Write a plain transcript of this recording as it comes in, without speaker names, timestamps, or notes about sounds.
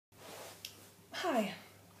Okay,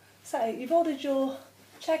 so you've ordered your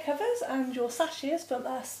chair covers and your sashes from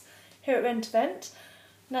us here at Rentevent.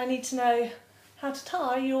 Now you need to know how to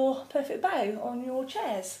tie your perfect bow on your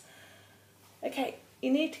chairs. Okay,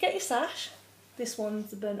 you need to get your sash. This one's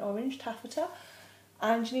the burnt orange taffeta,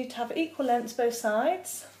 and you need to have equal lengths both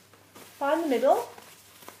sides. Find the middle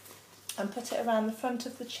and put it around the front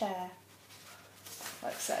of the chair,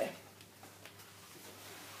 like so.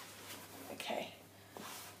 Okay,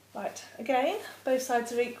 right, again, both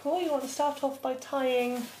sides are equal. You want to start off by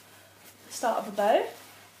tying the start of a bow.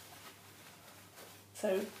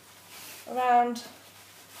 So around,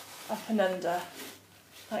 up and under,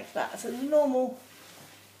 like that. So the normal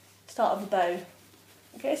start of a bow.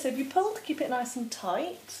 Okay, so if you pull to keep it nice and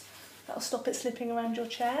tight, that'll stop it slipping around your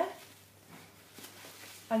chair.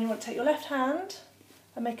 And you want to take your left hand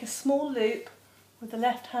and make a small loop with the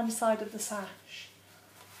left hand side of the sash,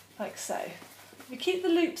 like so. If you keep the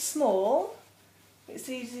loop small, it's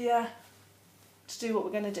easier to do what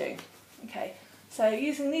we're going to do. Okay, so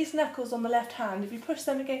using these knuckles on the left hand, if you push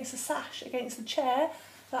them against the sash, against the chair,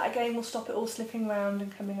 that again will stop it all slipping round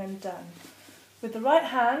and coming undone. With the right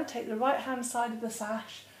hand, take the right hand side of the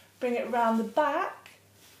sash, bring it round the back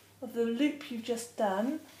of the loop you've just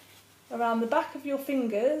done, around the back of your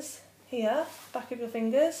fingers, here, back of your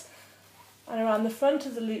fingers, and around the front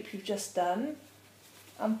of the loop you've just done,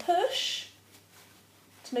 and push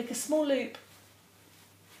to make a small loop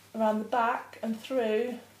around the back and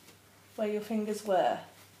through where your fingers were.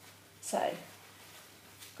 So,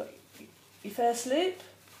 got your first loop,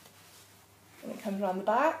 and it comes around the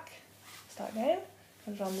back. Start again,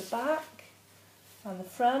 comes around the back, around the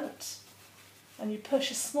front, and you push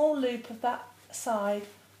a small loop of that side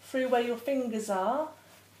through where your fingers are.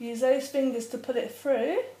 Use those fingers to pull it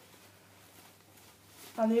through,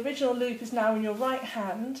 and the original loop is now in your right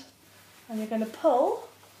hand, and you're going to pull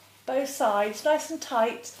both sides nice and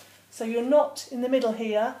tight, so your knot in the middle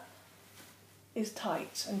here is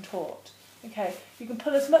tight and taut. Okay, you can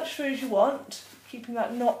pull as much through as you want, keeping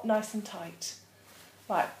that knot nice and tight.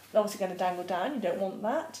 Right, obviously going to dangle down, you don't want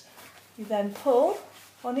that. You then pull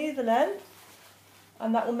on either end,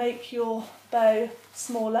 and that will make your bow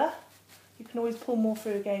smaller. You can always pull more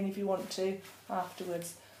through again if you want to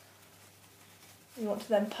afterwards. You want to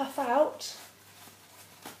then puff out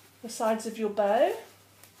the sides of your bow,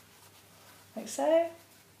 like so,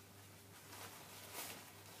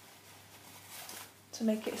 to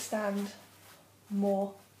make it stand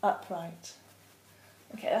more upright.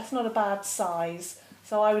 Okay, that's not a bad size,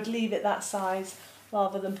 so I would leave it that size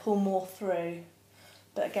rather than pull more through.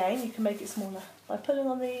 But again, you can make it smaller by pulling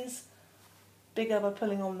on these, bigger by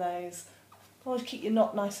pulling on those. Always keep your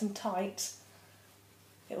knot nice and tight.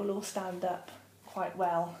 It will all stand up quite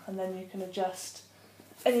well, and then you can adjust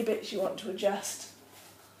any bits you want to adjust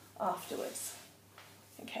afterwards.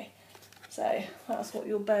 Okay, so that's what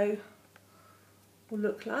your bow will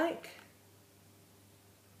look like.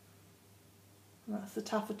 And that's the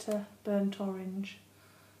taffeta burnt orange,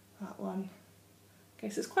 that one. Okay,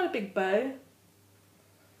 so it's quite a big bow.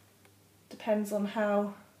 Depends on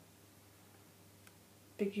how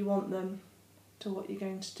big you want them to what you're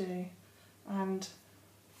going to do, and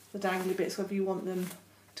the dangly bits, whether you want them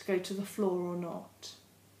to go to the floor or not.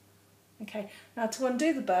 Okay, now to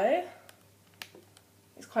undo the bow,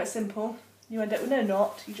 it's quite simple. You end up with no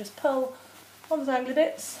knot, you just pull on the dangly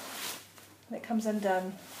bits and it comes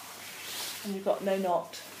undone, and you've got no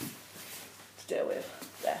knot to deal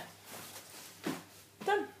with. There.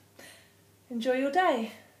 Done. Enjoy your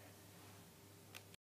day.